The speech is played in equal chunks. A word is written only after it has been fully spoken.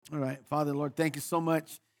All right. Father, Lord, thank you so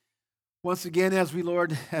much. Once again, as we,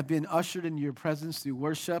 Lord, have been ushered into your presence through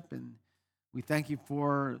worship, and we thank you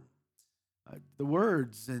for the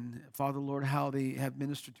words, and Father, Lord, how they have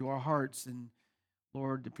ministered to our hearts, and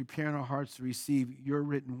Lord, to preparing our hearts to receive your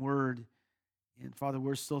written word. And Father,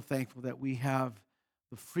 we're so thankful that we have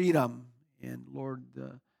the freedom and, Lord,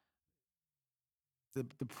 the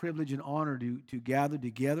privilege and honor to gather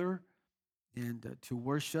together and to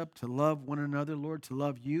worship, to love one another, Lord, to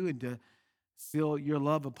love you and to feel your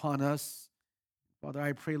love upon us. Father,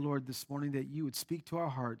 I pray, Lord, this morning that you would speak to our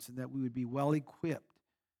hearts and that we would be well equipped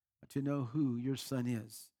to know who your Son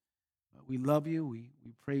is. We love you, we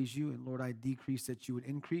praise you, and Lord, I decrease that you would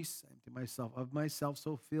increase. I empty myself of myself,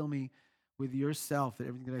 so fill me with yourself, that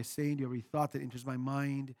everything that I say and do, every thought that enters my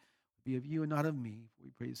mind, be of you and not of me. We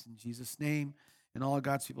pray this in Jesus' name. And all of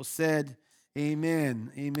God's people said,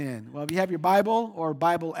 amen, amen. Well, if you have your Bible or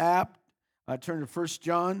Bible app, turn to 1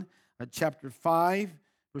 John chapter 5,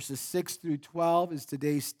 verses 6 through 12 is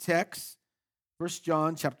today's text. 1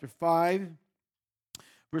 John chapter 5,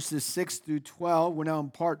 verses 6 through 12. We're now in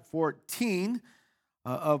part 14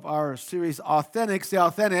 of our series, Authentic. Say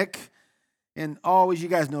authentic. And always, you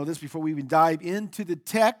guys know this, before we even dive into the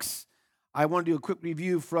text, I want to do a quick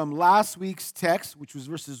review from last week's text, which was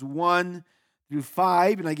verses 1 through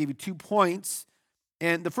 5, and I gave you 2 points.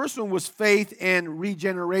 And the first one was faith and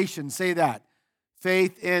regeneration. Say that.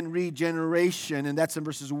 Faith and regeneration. And that's in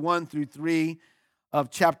verses 1 through 3 of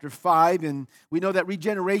chapter 5. And we know that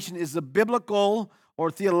regeneration is a biblical or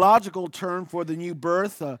theological term for the new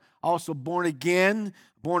birth, also born again,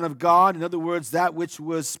 born of God. In other words, that which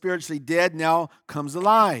was spiritually dead now comes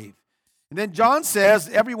alive. And then John says,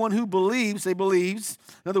 everyone who believes, say believes.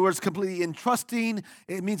 In other words, completely entrusting.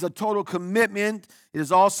 It means a total commitment. It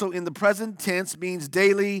is also in the present tense, means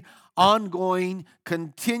daily, ongoing,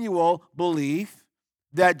 continual belief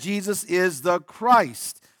that Jesus is the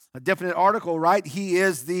Christ. A definite article, right? He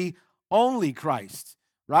is the only Christ,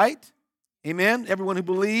 right? Amen? Everyone who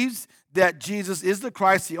believes that Jesus is the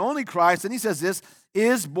Christ, the only Christ, and he says this,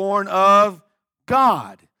 is born of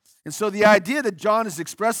God. And so the idea that John is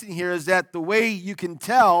expressing here is that the way you can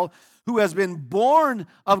tell who has been born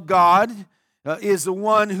of God is the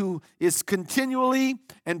one who is continually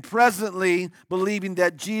and presently believing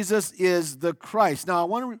that Jesus is the Christ. Now, I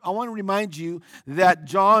want to remind you that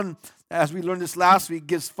John, as we learned this last week,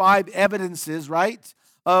 gives 5 evidences, right,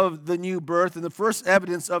 of the new birth. And the first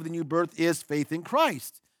evidence of the new birth is faith in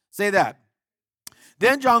Christ. Say that.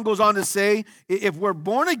 Then John goes on to say, if we're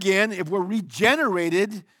born again, if we're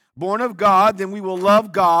regenerated, born of God, then we will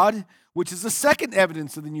love God, which is the second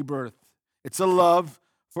evidence of the new birth. It's a love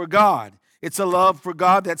for God. It's a love for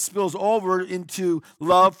God that spills over into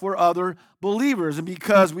love for other believers. And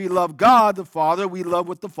because we love God, the Father, we love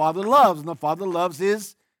what the Father loves. And the Father loves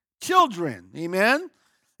his children. Amen?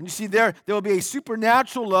 And you see there will be a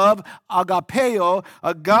supernatural love, agapeo,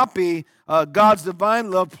 agape, God's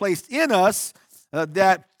divine love placed in us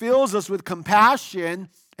that fills us with compassion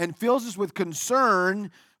and fills us with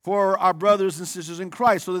concern for our brothers and sisters in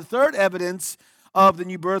Christ. So the third evidence of the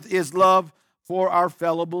new birth is love for our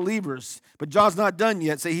fellow believers. But John's not done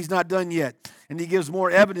yet. Say he's not done yet. And he gives more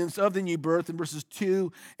evidence of the new birth in verses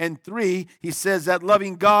 2 and 3. He says that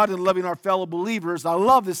loving God and loving our fellow believers. I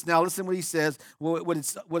love this now. Listen what he says, what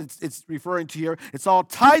it's referring to here. It's all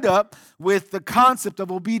tied up with the concept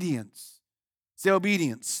of obedience. Say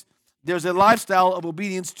obedience. There's a lifestyle of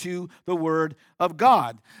obedience to the Word of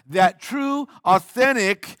God. That true,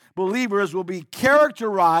 authentic believers will be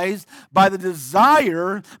characterized by the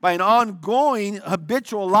desire, by an ongoing,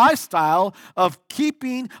 habitual lifestyle of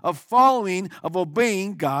keeping, of following, of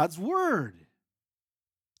obeying God's Word.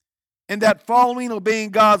 And that following, obeying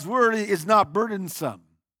God's Word is not burdensome.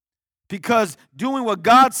 Because doing what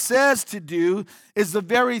God says to do is the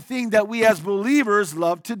very thing that we as believers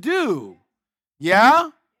love to do. Yeah?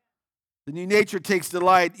 The new nature takes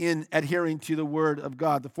delight in adhering to the Word of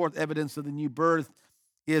God. The fourth evidence of the new birth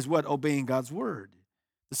is what? Obeying God's Word.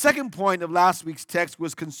 The second point of last week's text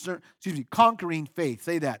was conquering faith.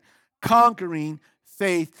 Say that. Conquering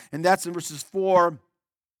faith. And that's in verses 4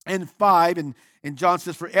 and 5. And John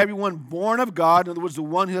says, for everyone born of God, in other words, the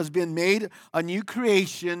one who has been made a new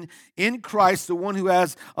creation in Christ, the one who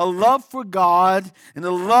has a love for God and a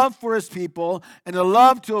love for his people and a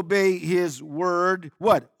love to obey his word,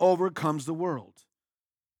 what? Overcomes the world.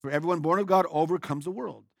 For everyone born of God overcomes the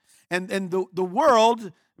world. And the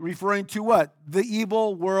world, referring to what? The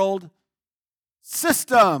evil world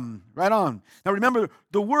system. Right on. Now remember,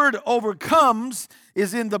 the word overcomes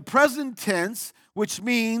is in the present tense, which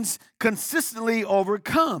means consistently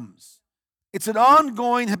overcomes. It's an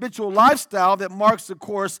ongoing habitual lifestyle that marks the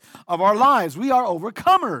course of our lives. We are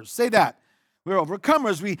overcomers. Say that. We're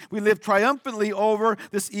overcomers. We live triumphantly over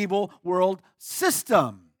this evil world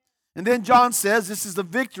system. And then John says, this is the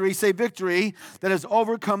victory, say victory, that has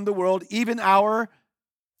overcome the world, even our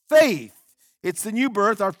faith. It's the new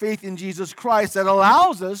birth, our faith in Jesus Christ, that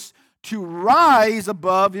allows us to rise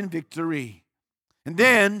above in victory. And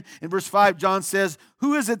then in verse 5, John says,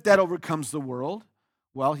 who is it that overcomes the world?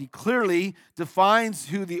 Well, he clearly defines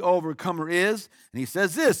who the overcomer is. And he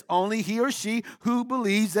says this, only he or she who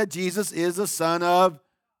believes that Jesus is the Son of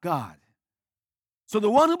God. So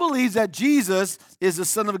the one who believes that Jesus is the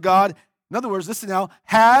Son of God, in other words, listen now,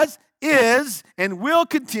 has, is, and will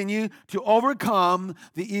continue to overcome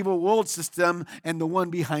the evil world system and the one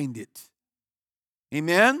behind it.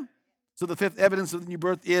 Amen? So the fifth evidence of the new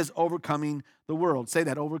birth is overcoming the world. Say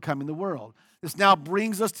that, overcoming the world. This now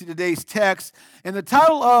brings us to today's text. And the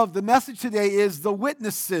title of the message today is The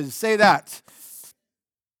Witnesses. Say that.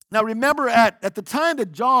 Now remember, at the time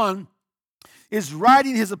that John is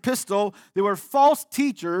writing his epistle, there were false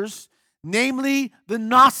teachers, namely the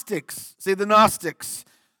Gnostics. Say the Gnostics.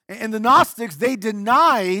 And the Gnostics, they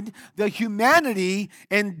denied the humanity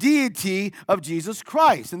and deity of Jesus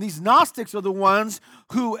Christ. And these Gnostics are the ones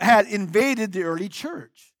who had invaded the early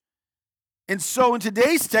church. And so in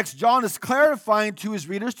today's text, John is clarifying to his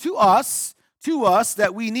readers, to us,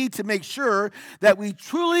 that we need to make sure that we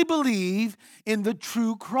truly believe in the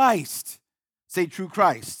true Christ. Say true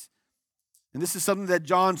Christ. And this is something that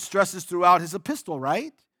John stresses throughout his epistle,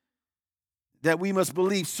 right? That we must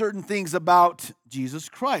believe certain things about Jesus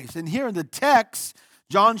Christ. And here in the text,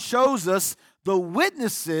 John shows us the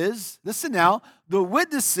witnesses, listen now, the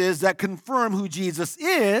witnesses that confirm who Jesus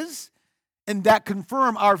is and that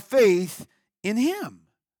confirm our faith in him.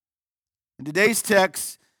 And today's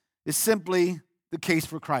text is simply the case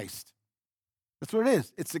for Christ. That's what it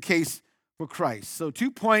is. It's the case for Christ. So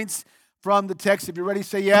 2 points from the text. If you're ready,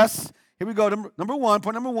 say yes. Here we go. Number one.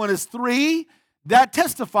 Point number one is 3 that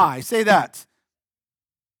testify. Say that.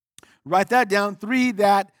 Write that down. 3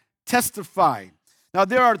 that testify. Now,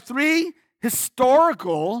 there are 3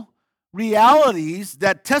 historical realities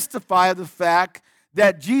that testify of the fact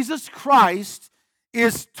that Jesus Christ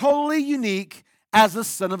is totally unique as the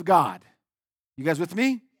Son of God. You guys with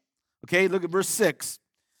me? Okay, look at verse 6.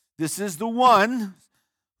 This is the one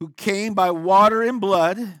who came by water and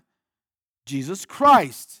blood, Jesus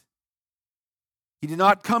Christ. He did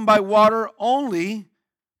not come by water only,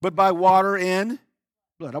 but by water and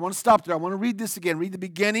blood. I want to stop there. I want to read this again. Read the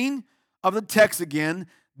beginning of the text again.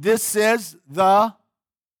 This is come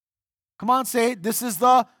on, say it. This is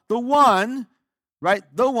the one, right?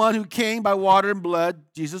 The one who came by water and blood,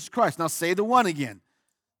 Jesus Christ. Now say the one again.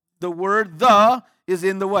 The word the is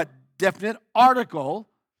in the what? Definite article,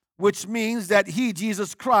 which means that he,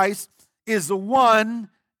 Jesus Christ, is the one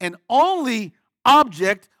and only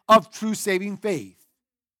object of true saving faith.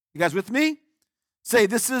 You guys with me? Say,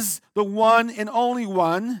 this is the one and only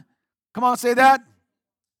one. Come on, say that.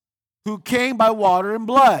 Who came by water and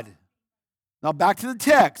blood. Now back to the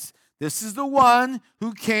text. This is the one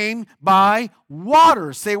who came by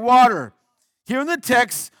water. Say water. Here in the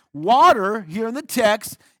text, water, here in the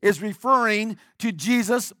text, is referring to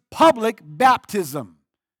Jesus' public baptism.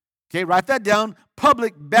 Okay, write that down.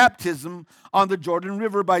 Public baptism on the Jordan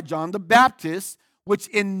River by John the Baptist, which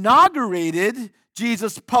inaugurated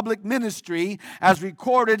Jesus' public ministry as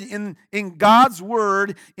recorded in God's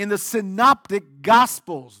Word in the Synoptic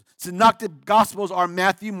Gospels. Synoptic Gospels are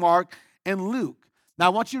Matthew, Mark, and Luke. Now, I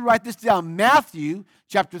want you to write this down. Matthew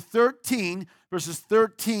chapter 13, verses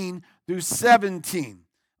 13 through 17.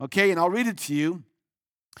 Okay, and I'll read it to you.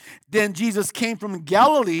 Then Jesus came from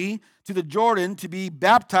Galilee to the Jordan to be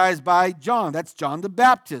baptized by John. That's John the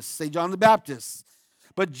Baptist. Say John the Baptist.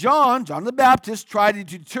 But John the Baptist, tried to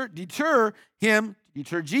deter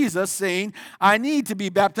Jesus, saying, I need to be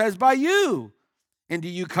baptized by you. And do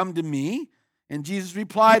you come to me? And Jesus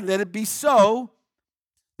replied, let it be so.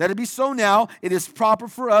 Let it be so now. It is proper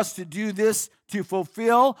for us to do this to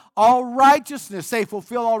fulfill all righteousness. Say,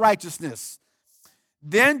 fulfill all righteousness.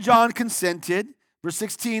 Then John consented. Verse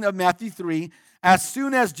 16 of Matthew 3. As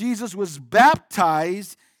soon as Jesus was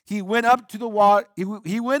baptized, he went up to the water.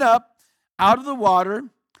 He went up out of the water.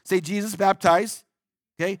 Say, Jesus baptized.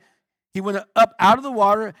 Okay. He went up out of the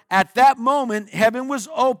water. At that moment, heaven was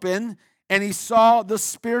open, and he saw the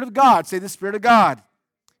Spirit of God. Say, the Spirit of God.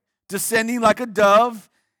 Descending like a dove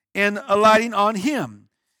and alighting on him.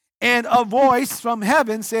 And a voice from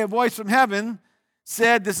heaven, say a voice from heaven,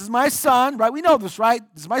 said, this is my son, right? We know this, right?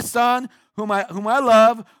 This is my son, whom I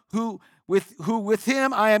love, with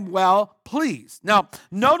him I am well pleased. Now,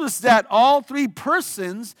 notice that all three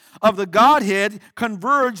persons of the Godhead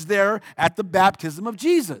converge there at the baptism of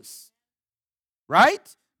Jesus.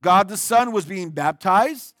 Right? God the Son was being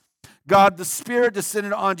baptized. God the Spirit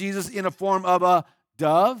descended on Jesus in a form of a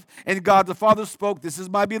dove. And God the Father spoke, "This is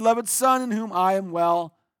my beloved Son in whom I am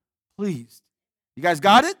well pleased." You guys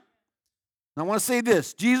got it? And I want to say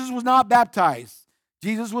this. Jesus was not baptized.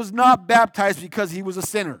 Jesus was not baptized because he was a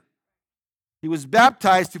sinner. He was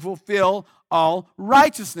baptized to fulfill all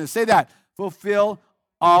righteousness. Say that. Fulfill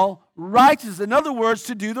all righteousness. In other words,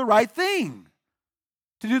 to do the right thing.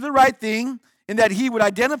 To do the right thing in that he would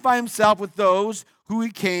identify himself with those who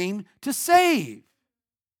he came to save.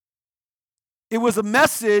 It was a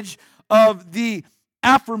message of the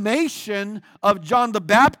affirmation of John the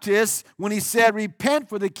Baptist when he said, "Repent,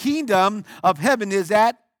 for the kingdom of heaven is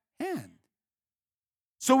at hand."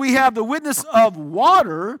 So we have the witness of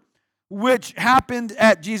water, which happened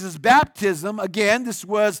at Jesus' baptism. Again, this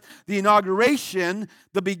was the inauguration,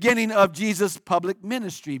 the beginning of Jesus' public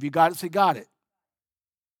ministry. If you got it, say got it.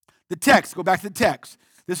 The text, go back to the text.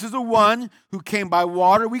 This is the one who came by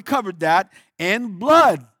water, we covered that, and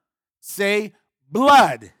blood. Say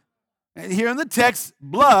blood. And here in the text,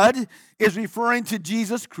 blood is referring to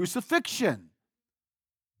Jesus' crucifixion.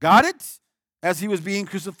 Got it? As he was being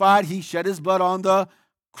crucified, he shed his blood on the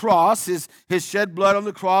cross. His shed blood on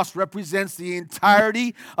the cross represents the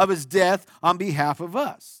entirety of his death on behalf of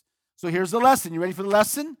us. So here's the lesson. You ready for the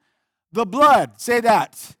lesson? The blood. Say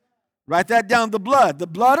that. Write that down. The blood. The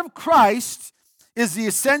blood of Christ is the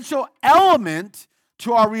essential element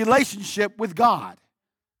to our relationship with God.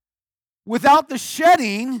 Without the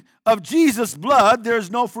shedding of Jesus' blood, there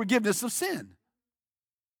is no forgiveness of sin.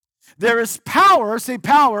 There is power, say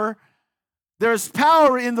power. There is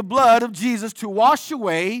power in the blood of Jesus to wash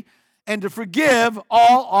away and to forgive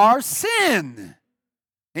all our sin.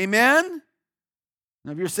 Amen?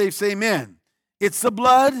 Now, if you're saved, say amen. It's the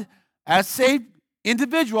blood, as saved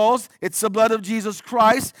individuals, it's the blood of Jesus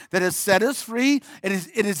Christ that has set us free. It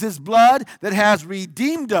is his blood that has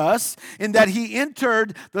redeemed us in that he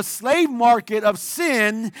entered the slave market of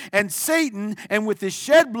sin and Satan, and with his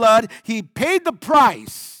shed blood, he paid the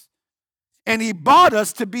price. And he bought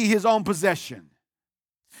us to be his own possession.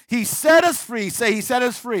 He set us free. Say, he set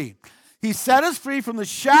us free. He set us free from the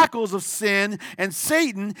shackles of sin and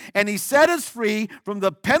Satan, and he set us free from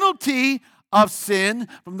the penalty of sin,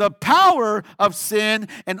 from the power of sin,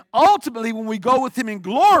 and ultimately, when we go with him in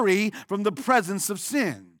glory, from the presence of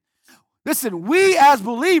sin. Listen, we as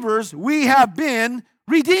believers, we have been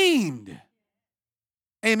redeemed.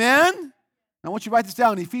 Amen? Now, I want you to write this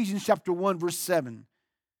down. Ephesians chapter 1, verse 7.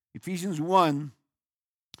 Ephesians 1,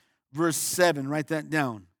 verse 7. Write that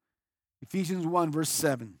down. Ephesians 1, verse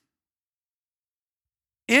 7.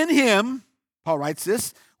 In him, Paul writes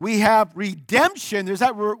this, we have redemption. There's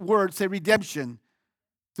that word, say redemption,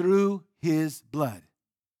 through his blood.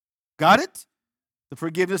 Got it? The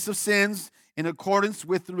forgiveness of sins in accordance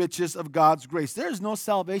with the riches of God's grace. There is no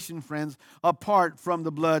salvation, friends, apart from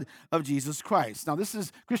the blood of Jesus Christ. Now, this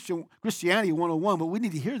is Christianity 101, but we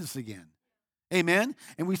need to hear this again. Amen?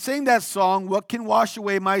 And we sing that song, "What can wash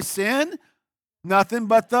away my sin? Nothing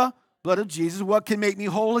but the blood of Jesus. What can make me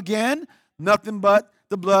whole again? Nothing but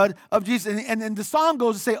the blood of Jesus." And the song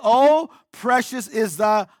goes to say, "Oh, precious is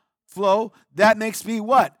the flow that makes me"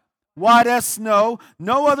 what? "White as snow.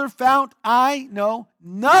 No other fount I know.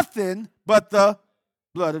 Nothing but the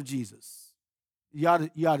blood of Jesus." You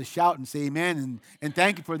ought to shout and say amen and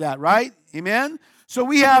thank you for that, right? Amen? So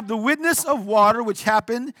we have the witness of water, which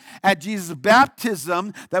happened at Jesus'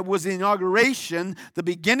 baptism. That was the inauguration, the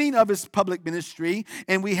beginning of his public ministry.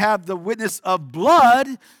 And we have the witness of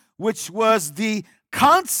blood, which was the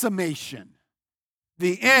consummation,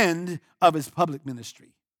 the end of his public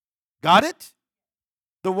ministry. Got it?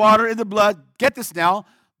 The water and the blood. Get this now.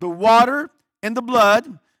 The water and the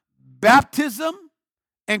blood, baptism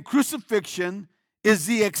and crucifixion is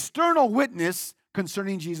the external witness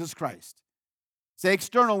concerning Jesus Christ. Say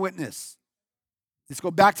external witness. Let's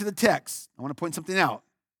go back to the text. I want to point something out.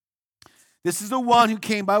 This is the one who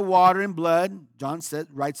came by water and blood. John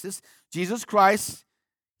writes this. Jesus Christ,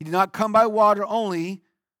 he did not come by water only,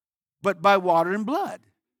 but by water and blood.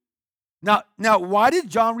 Now, why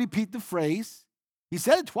did John repeat the phrase? He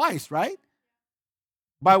said it twice, right?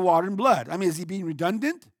 By water and blood. I mean, is he being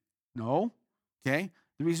redundant? No. Okay.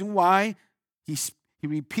 The reason why he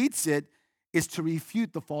repeats it is to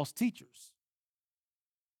refute the false teachers.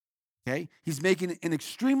 Okay? He's making an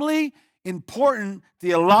extremely important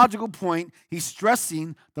theological point. He's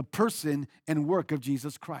stressing the person and work of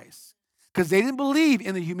Jesus Christ. because they didn't believe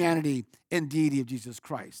in the humanity and deity of Jesus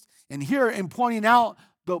Christ. And here, in pointing out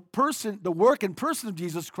the work and person of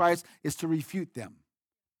Jesus Christ, is to refute them.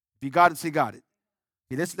 If you got it, say got it.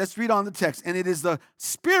 Okay, let's read on the text. And it is the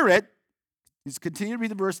Spirit, let's continue to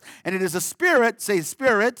read the verse, and it is the Spirit, say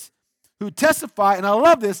Spirit, who testify, and I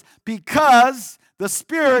love this, because the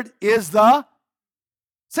Spirit is the,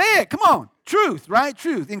 say it, come on, truth, right?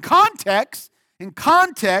 Truth. In context,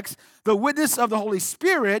 the witness of the Holy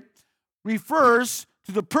Spirit refers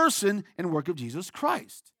to the person and work of Jesus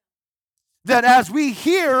Christ. That as we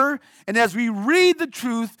hear and as we read the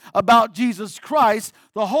truth about Jesus Christ,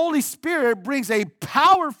 the Holy Spirit brings a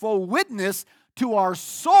powerful witness to our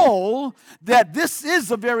soul that this is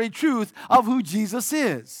the very truth of who Jesus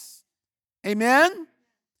is. Amen?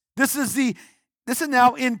 This is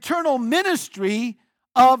now internal ministry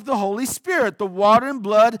of the Holy Spirit. The water and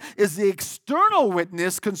blood is the external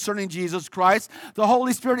witness concerning Jesus Christ. The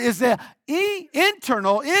Holy Spirit is the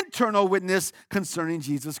internal witness concerning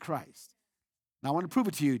Jesus Christ. Now I want to prove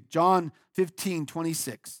it to you. John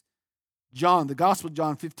 15:26. The Gospel of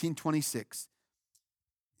John 15:26.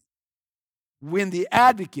 When the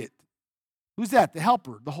advocate, who's that? The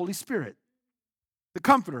helper, the Holy Spirit, the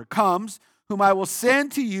comforter comes, whom I will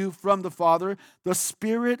send to you from the Father, the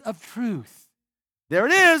Spirit of truth. There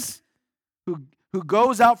it is. Who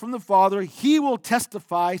goes out from the Father, he will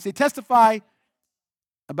testify. Say, testify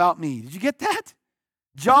about me. Did you get that?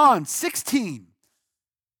 John 16.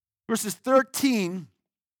 Verses 13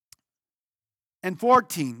 and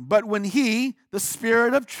 14. But when he, the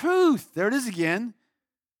Spirit of truth, there it is again,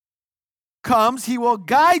 comes, he will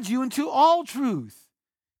guide you into all truth.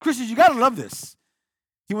 Christians, you got to love this.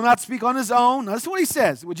 He will not speak on his own. Now, this is what he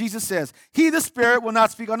says, what Jesus says. He, the Spirit, will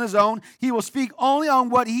not speak on his own. He will speak only on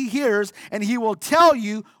what he hears, and he will tell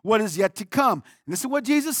you what is yet to come. And this is what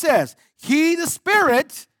Jesus says. He, the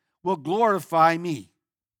Spirit, will glorify me.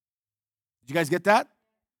 Did you guys get that?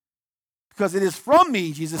 Because it is from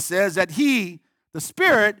me, Jesus says, that he, the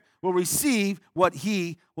Spirit, will receive what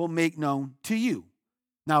he will make known to you.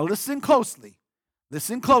 Now listen closely.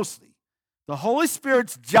 Listen closely. The Holy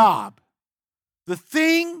Spirit's job, the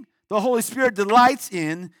thing the Holy Spirit delights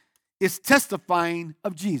in, is testifying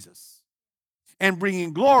of Jesus and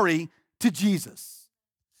bringing glory to Jesus.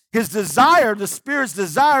 His desire, the Spirit's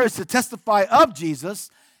desire, is to testify of Jesus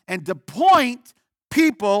and to point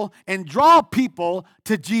people and draw people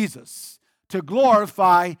to Jesus, to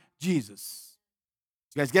glorify Jesus.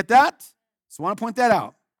 You guys get that? So I want to point that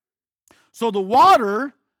out. So the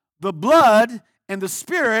water, the blood, and the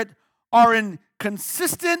Spirit are in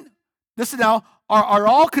consistent, listen now, are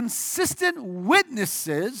all consistent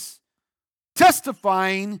witnesses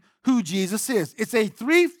testifying who Jesus is. It's a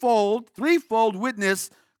threefold witness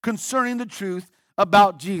concerning the truth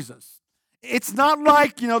about Jesus. It's not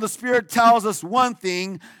like, the Spirit tells us one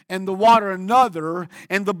thing and the water another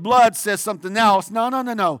and the blood says something else.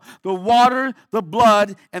 No. The water, the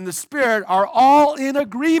blood, and the Spirit are all in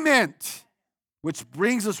agreement, which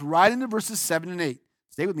brings us right into verses 7 and 8.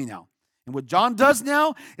 Stay with me now. And what John does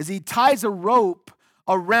now is he ties a rope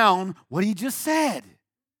around what he just said.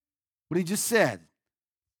 What he just said.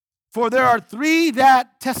 For there are three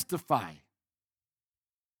that testify.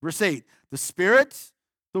 Verse 8, the Spirit,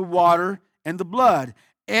 the water, and the blood.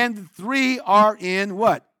 And the three are in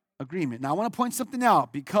what? Agreement. Now I want to point something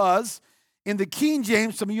out, because in the King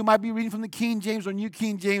James, some of you might be reading from the King James or New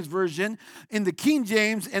King James Version. In the King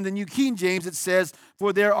James and the New King James, it says,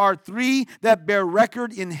 for there are three that bear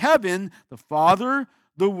record in heaven, the Father,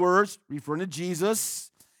 the Word, referring to Jesus,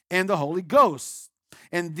 and the Holy Ghost.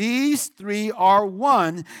 And these three are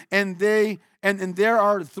one, and there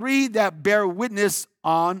are three that bear witness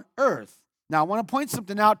on earth. Now, I want to point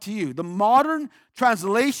something out to you. The modern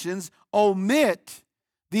translations omit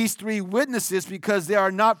these three witnesses because they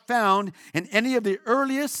are not found in any of the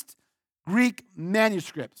earliest Greek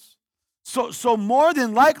manuscripts. So more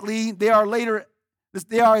than likely, they are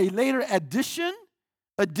a later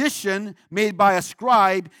addition made by a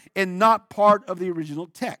scribe and not part of the original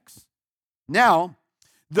text. Now,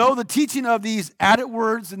 though the teaching of these added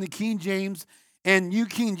words in the King James and New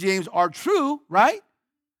King James are true, right?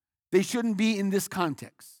 They shouldn't be in this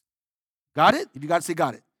context. Got it? If you got to say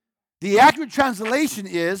got it. The accurate translation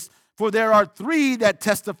is, for there are three that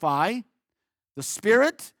testify, the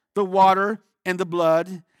Spirit, the water, and the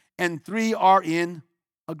blood, and three are in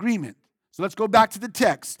agreement. So let's go back to the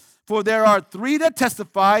text. For there are three that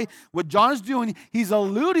testify. What John is doing, he's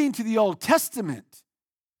alluding to the Old Testament.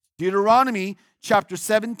 Deuteronomy chapter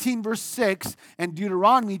 17, verse 6, and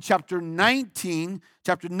Deuteronomy chapter 19,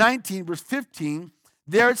 verse 15,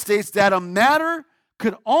 there it states that a matter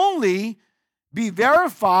could only be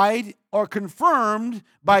verified or confirmed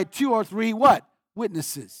by 2 or 3 what?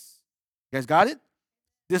 Witnesses. You guys got it?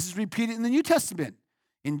 This is repeated in the New Testament.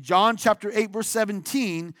 In John chapter 8, verse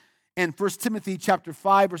 17, and 1 Timothy chapter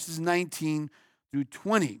 5, verses 19 through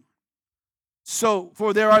 20. So,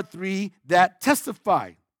 for there are 3 that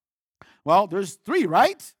testify. Well, there's 3,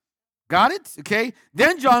 right? Got it? Okay.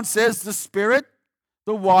 Then John says the Spirit,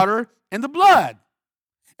 the water, and the blood.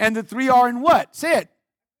 And the 3 are in what? Say it.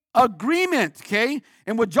 Agreement. Okay.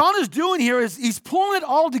 And what John is doing here is he's pulling it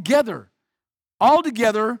all together. All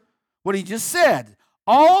together, what he just said.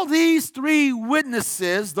 All these 3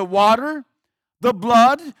 witnesses, the water, the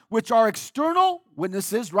blood, which are external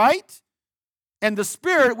witnesses, right? And the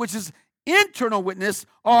Spirit, which is internal witness,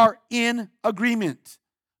 are in agreement.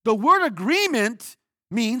 The word agreement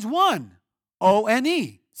means one.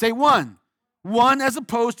 O-N-E. Say one. One as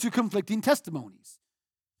opposed to conflicting testimonies.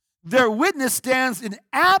 Their witness stands in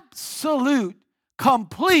absolute,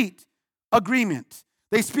 complete agreement.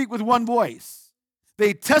 They speak with one voice.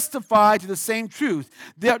 They testify to the same truth.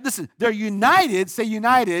 They're united. Say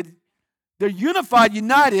united. They're unified,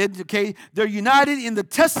 united, okay? They're united in the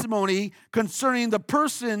testimony concerning the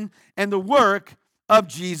person and the work of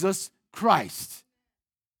Jesus Christ.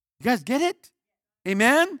 You guys get it?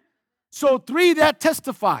 Amen? So 3 that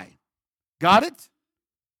testify. Got it?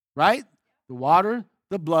 Right? The water,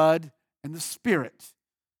 the blood, and the Spirit.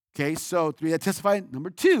 Okay, so 3 that testify. Number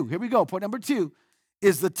 2, here we go. Point number 2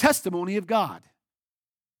 is the testimony of God.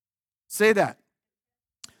 Say that.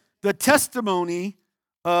 The testimony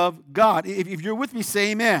of God. If you're with me,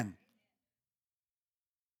 say amen.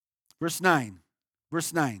 Verse 9.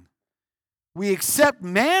 Verse 9. We accept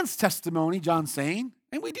man's testimony, John's saying,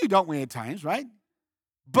 and we do, don't we, at times, right?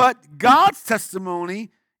 But God's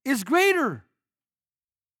testimony is greater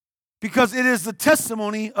because it is the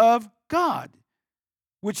testimony of God,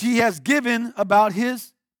 which he has given about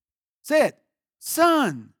his, say it,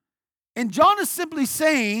 Son. And John is simply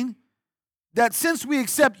saying that since we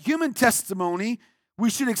accept human testimony, we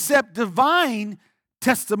should accept divine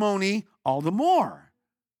testimony all the more.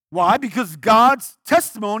 Why? Because God's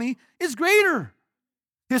testimony is greater.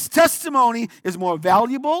 His testimony is more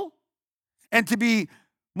valuable and to be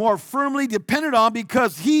more firmly depended on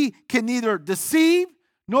because he can neither deceive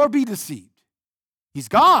nor be deceived. He's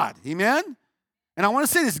God. Amen? And I want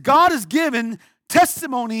to say this. God has given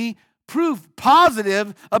testimony, proof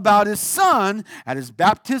positive about his Son at his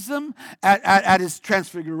baptism, at his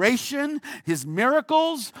transfiguration, his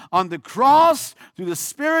miracles on the cross, through the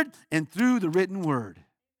Spirit, and through the written word.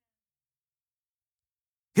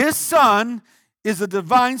 His Son is the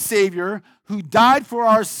divine Savior who died for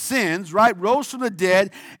our sins, right, rose from the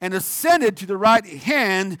dead, and ascended to the right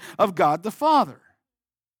hand of God the Father.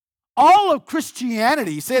 All of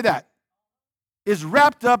Christianity, say that, is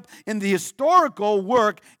wrapped up in the historical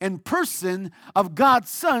work and person of God's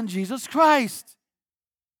Son, Jesus Christ.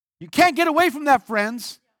 You can't get away from that,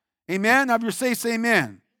 friends. Amen? Now, if you're saying, say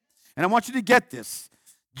amen. And I want you to get this.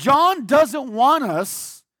 John doesn't want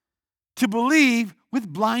us to believe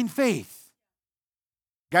with blind faith.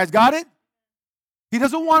 You guys got it? He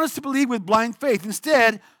doesn't want us to believe with blind faith.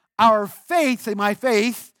 Instead, our faith, say my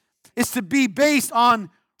faith, is to be based on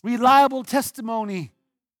reliable testimony.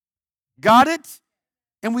 Got it?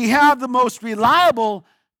 And we have the most reliable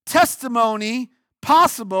testimony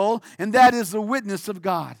possible, and that is the witness of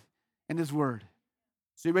God and his word.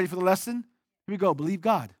 So you ready for the lesson? Here we go. Believe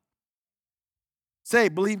God. Say,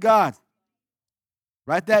 believe God.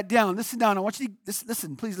 Write that down. Listen down. I want you to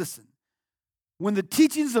listen. Please listen. When the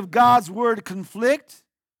teachings of God's word conflict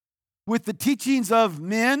with the teachings of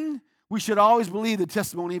men, we should always believe the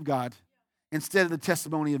testimony of God instead of the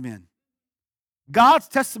testimony of men. God's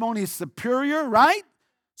testimony is superior, right?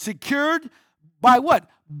 Secured by what?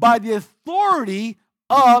 By the authority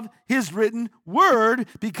of his written word,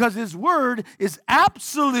 because his word is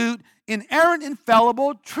absolute, inerrant,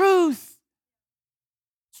 infallible truth.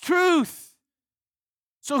 It's truth.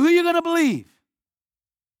 So who are you going to believe?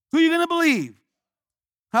 Who are you going to believe?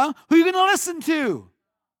 Huh? Who are you going to listen to?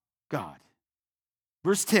 God.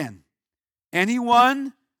 Verse 10.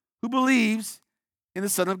 Anyone who believes in the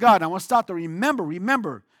Son of God. Now, I want to stop there.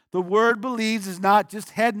 Remember, the word believes is not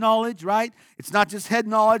just head knowledge, right? It's not just head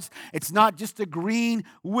knowledge. It's not just agreeing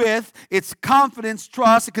with. It's confidence,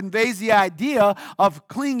 trust. It conveys the idea of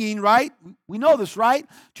clinging, right? We know this, right?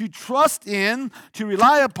 To trust in, to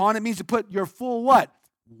rely upon, it means to put your full what?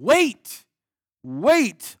 Weight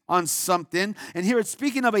on something. And here it's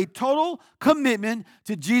speaking of a total commitment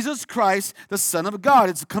to Jesus Christ, the Son of God.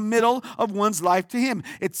 It's a committal of one's life to him.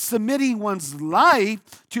 It's submitting one's life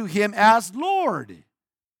to him as Lord.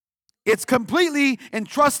 It's completely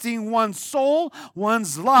entrusting one's soul,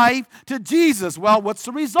 one's life to Jesus. Well, what's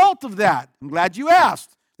the result of that? I'm glad you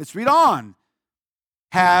asked. Let's read on.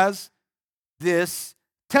 Has this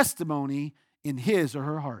testimony in his or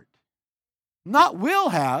her heart. Not will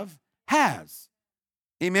have, has.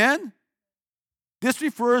 Amen? This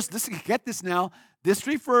refers, get this now, this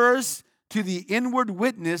refers to the inward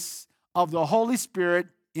witness of the Holy Spirit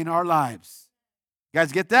in our lives. You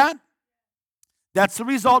guys get that? That's the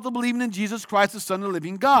result of believing in Jesus Christ, the Son of the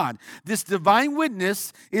living God. This divine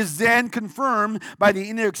witness is then confirmed by the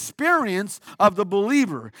inner experience of the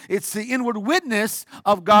believer. It's the inward witness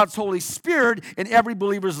of God's Holy Spirit in every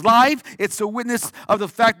believer's life. It's a witness of the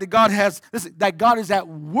fact that God is at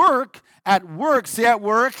work, say at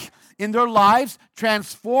work, in their lives,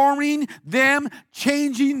 transforming them,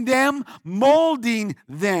 changing them, molding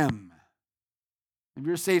them. If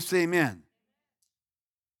you're saved, say amen.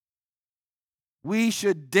 We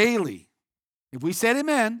should daily, if we said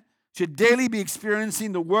amen, should daily be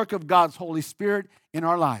experiencing the work of God's Holy Spirit in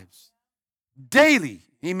our lives. Daily,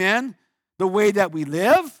 amen? The way that we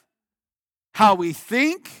live, how we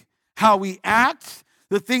think, how we act,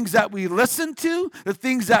 the things that we listen to, the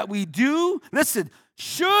things that we do. Listen,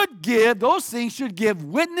 those things should give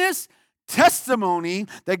witness, testimony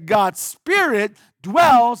that God's Spirit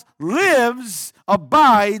dwells, lives,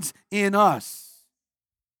 abides in us.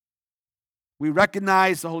 We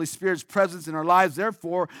recognize the Holy Spirit's presence in our lives.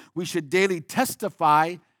 Therefore, we should daily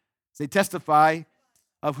testify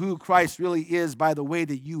of who Christ really is by the way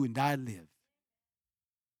that you and I live.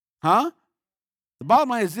 Huh? The bottom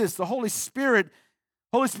line is this: the Holy Spirit's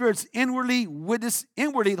the Holy Spirit inwardly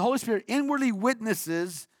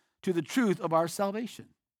witnesses to the truth of our salvation.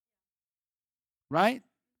 Right?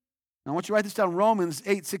 Now I want you to write this down, Romans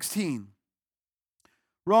 8:16.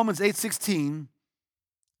 Romans 8:16.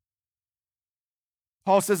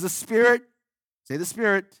 Paul says the Spirit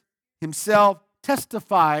himself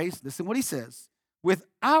testifies, listen what he says, with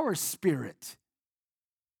our spirit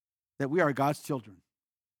that we are God's children.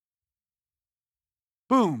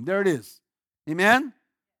 Boom, there it is. Amen?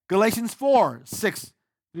 Galatians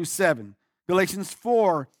 4:6-7. Galatians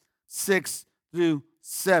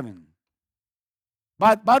 4:6-7.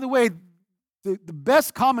 By the way, the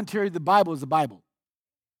best commentary of the Bible is the Bible.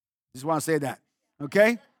 Just want to say that.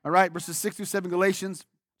 Okay? All right, verses 6-7, Galatians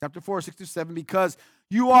chapter 4, 6-7, because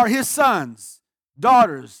you are his sons,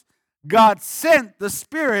 daughters. God sent the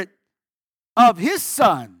Spirit of his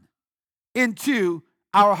Son into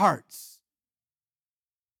our hearts.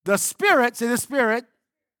 The Spirit, say the Spirit,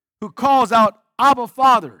 who calls out, Abba,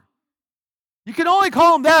 Father. You can only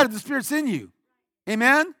call him that if the Spirit's in you.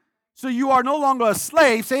 Amen? So you are no longer a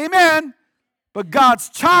slave. Say amen. But God's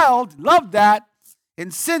child, love that.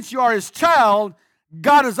 And since you are his child,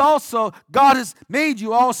 God has made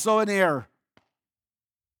you also an heir.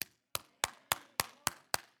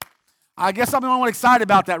 I guess I'm the only one excited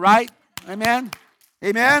about that, right? Amen?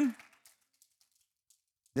 Amen?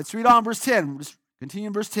 Let's read on verse 10. Just continue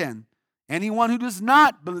in verse 10. Anyone who does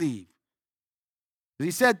not believe.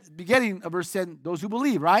 He said, beginning of verse 10, those who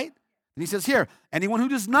believe, right? And he says here, anyone who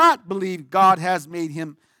does not believe God has made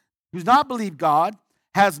him, who does not believe God,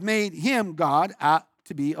 has made him, God,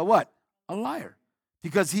 to be a what? A liar.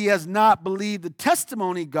 Because he has not believed the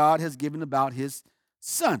testimony God has given about his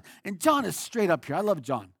Son. And John is straight up here. I love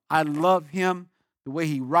John. I love him, the way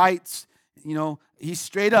he writes. You know, he's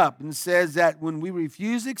straight up and says that when we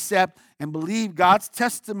refuse to accept and believe God's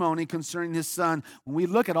testimony concerning his Son, when we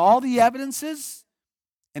look at all the evidences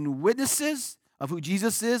and witnesses of who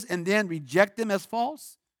Jesus is and then reject them as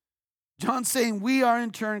false, John's saying we are in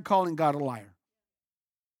turn calling God a liar.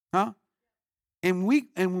 Huh? And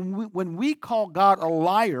when we call God a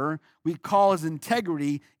liar, we call his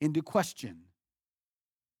integrity into question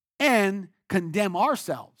and condemn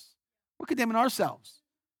ourselves. We're condemning ourselves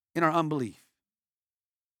in our unbelief.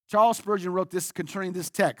 Charles Spurgeon wrote this concerning this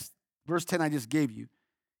text, verse 10 I just gave you.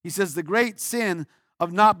 He says, the great sin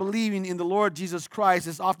of not believing in the Lord Jesus Christ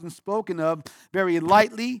is often spoken of very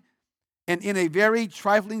lightly and in a very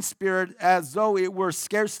trifling spirit, as though it were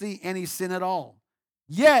scarcely any sin at all.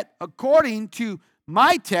 Yet, according to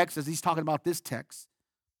my text, as he's talking about this text,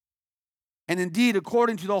 and indeed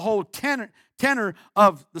according to the whole tenor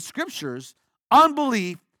of the Scriptures,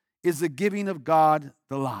 unbelief is the giving of God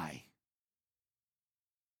the lie.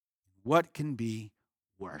 What can be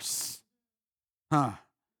worse? And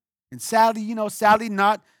sadly,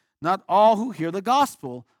 not all who hear the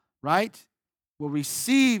gospel, right, will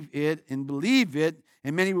receive it and believe it,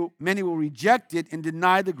 and many will reject it and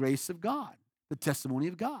deny the grace of God, the testimony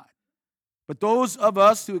of God. But those of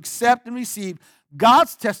us who accept and receive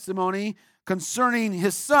God's testimony, concerning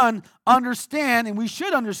his Son, understand, and we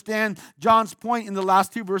should understand John's point in the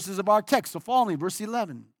last two verses of our text. So follow me, verse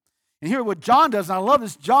 11. And here what John does, and I love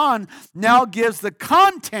this, John now gives the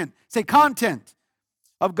content, say content,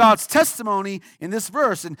 of God's testimony in this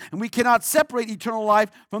verse. And we cannot separate eternal life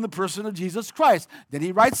from the person of Jesus Christ. Then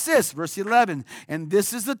he writes this, verse 11, and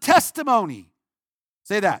this is the testimony.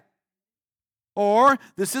 Say that. Or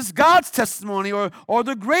this is God's testimony, or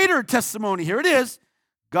the greater testimony. Here it is.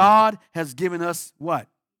 God has given us what?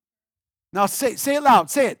 Now say it loud.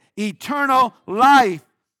 Say it. Eternal life.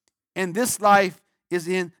 And eternal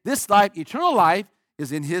life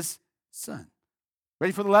is in his Son.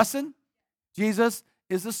 Ready for the lesson? Jesus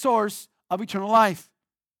is the source of eternal life.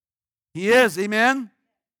 He is, amen?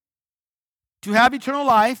 To have eternal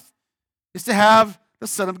life is to have the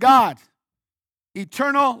Son of God.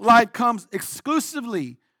 Eternal life comes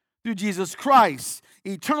exclusively through Jesus Christ.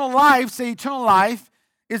 Eternal life, say eternal life,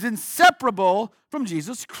 is inseparable from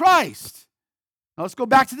Jesus Christ. Now let's go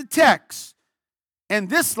back to the text. And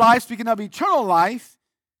this life, speaking of eternal life,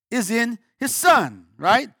 is in his Son,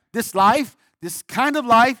 right? This life, this kind of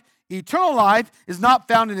life, eternal life, is not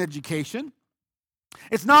found in education.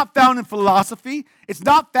 It's not found in philosophy. It's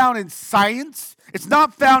not found in science. It's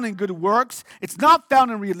not found in good works. It's not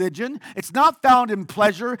found in religion. It's not found in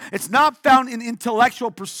pleasure. It's not found in intellectual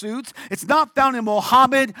pursuits. It's not found in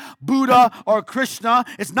Mohammed, Buddha, or Krishna.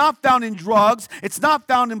 It's not found in drugs. It's not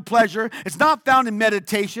found in pleasure. It's not found in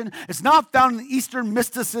meditation. It's not found in Eastern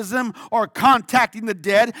mysticism or contacting the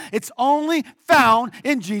dead. It's only found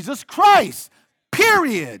in Jesus Christ.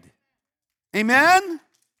 Period. Amen?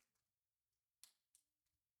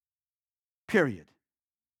 Period.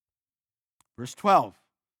 Verse 12.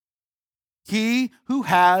 He who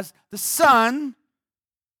has the Son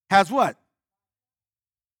has what?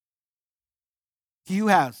 He who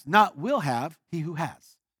has, not will have, he who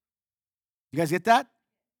has. You guys get that?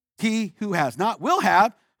 He who has, not will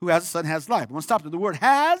have, who has the Son has life. I'm going to stop there. The word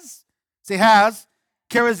has, say has,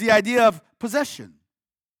 carries the idea of possession.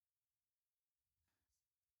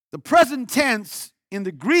 The present tense in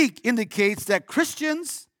the Greek indicates that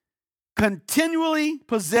Christians continually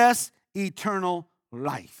possess eternal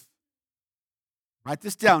life. Write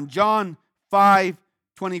this down. John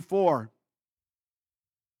 5:24.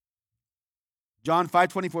 John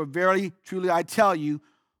 5:24. Verily, truly, I tell you,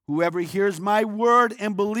 whoever hears my word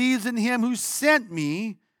and believes in him who sent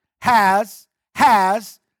me has,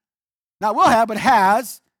 not will have, but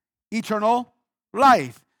has eternal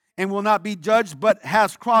life, and will not be judged, but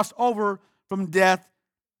has crossed over from death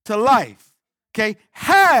to life. Okay,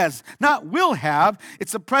 has, not will have.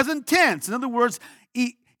 It's a present tense. In other words,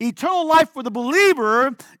 eternal life for the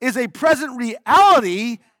believer is a present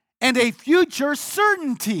reality and a future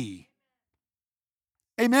certainty.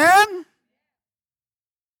 Amen?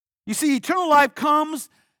 You see, eternal life comes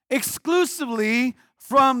exclusively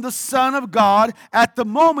from the Son of God at the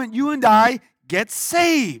moment you and I get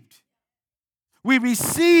saved. We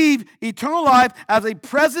receive eternal life as a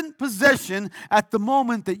present possession at the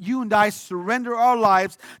moment that you and I surrender our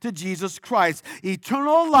lives to Jesus Christ.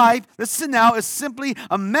 Eternal life, listen now, is simply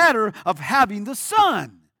a matter of having the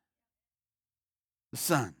Son. The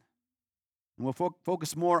Son. And we'll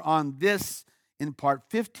focus more on this in part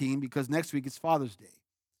 15 because next week is Father's Day.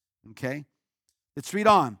 Okay? Let's read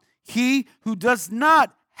on. He who does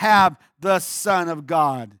not have the Son of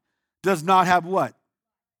God does not have what?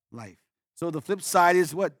 Life. So the flip side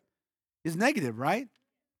is what? Is negative, right?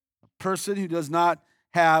 A person who does not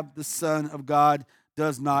have the Son of God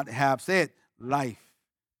does not have, say it, life.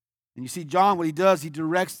 And you see, John, what he does, he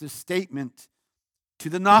directs this statement to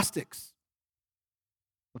the Gnostics,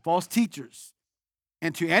 the false teachers,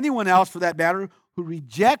 and to anyone else, for that matter, who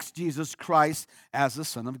rejects Jesus Christ as the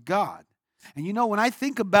Son of God. And you know, when I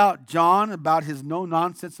think about John, about his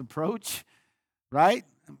no-nonsense approach, right?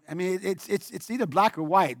 I mean, it's either black or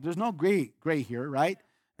white. There's no gray here, right?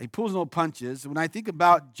 He pulls no punches. When I think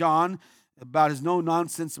about John, about his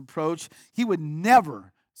no-nonsense approach, he would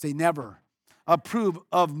never, say never, approve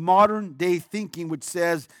of modern-day thinking which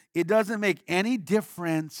says it doesn't make any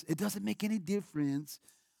difference. It doesn't make any difference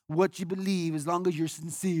what you believe as long as you're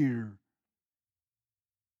sincere.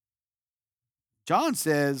 John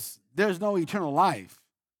says there's no eternal life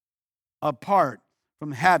apart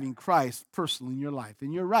from having Christ personally in your life.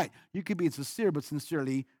 And you're right. You could be sincere, but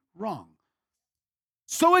sincerely wrong.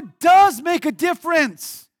 So it does make a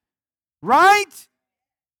difference, right?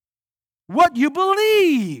 What you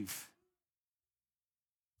believe.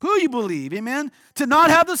 Who you believe, amen? To not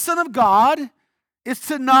have the Son of God is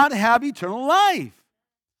to not have eternal life.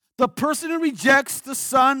 The person who rejects the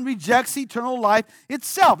Son rejects eternal life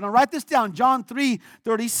itself. Now write this down, John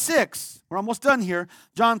 3:36. We're almost done here.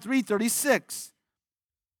 John 3:36.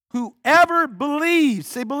 Whoever believes,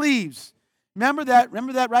 say believes. Remember that,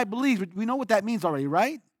 right? Believes. We know what that means already,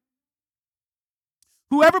 right?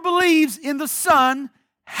 Whoever believes in the Son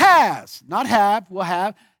has, not have, will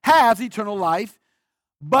have, has eternal life.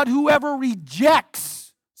 But whoever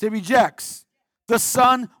rejects, say rejects, the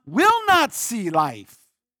Son will not see life,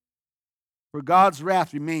 for God's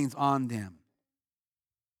wrath remains on them.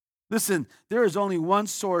 Listen, there is only one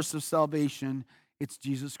source of salvation. It's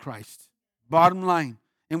Jesus Christ. Bottom line.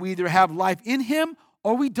 And we either have life in him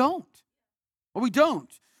or we don't. Or we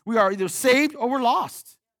don't. We are either saved or we're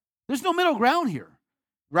lost. There's no middle ground here.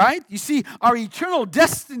 Right? You see, our eternal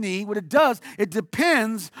destiny, what it does, it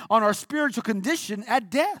depends on our spiritual condition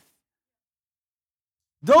at death.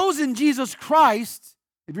 Those in Jesus Christ,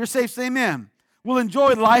 if you're saved, say amen, will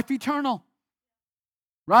enjoy life eternal.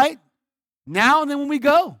 Right? Now and then when we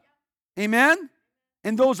go. Amen?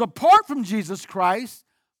 And those apart from Jesus Christ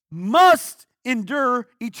must endure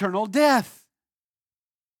eternal death.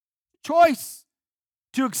 Choice.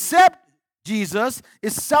 To accept Jesus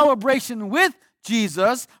is celebration with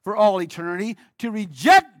Jesus for all eternity. To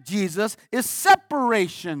reject Jesus is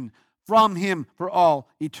separation from him for all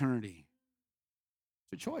eternity.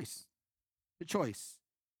 It's a choice. It's a choice.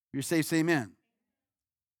 If you're saved, say amen.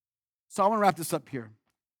 So I want to wrap this up here.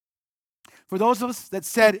 For those of us that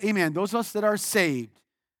said amen, those of us that are saved,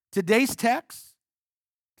 today's text,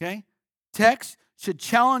 okay, text should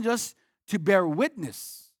challenge us to bear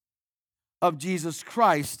witness of Jesus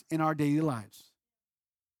Christ in our daily lives.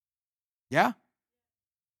 Yeah?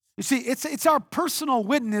 You see, it's our personal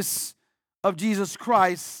witness of Jesus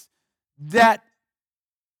Christ that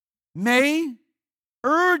may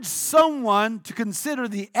urge someone to consider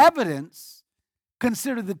the evidence,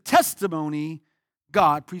 consider the testimony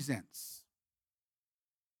God presents.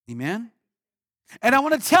 Amen? And I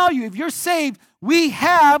want to tell you, if you're saved, we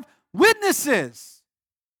have witnesses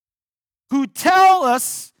who tell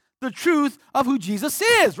us the truth of who Jesus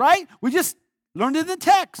is, right? We just learned it in the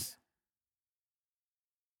text.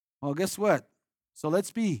 Well, guess what? So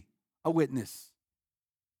let's be a witness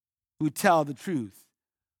who tell the truth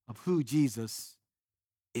of who Jesus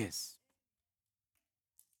is.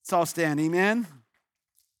 Let's all stand, amen?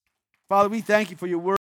 Father, we thank you for your word.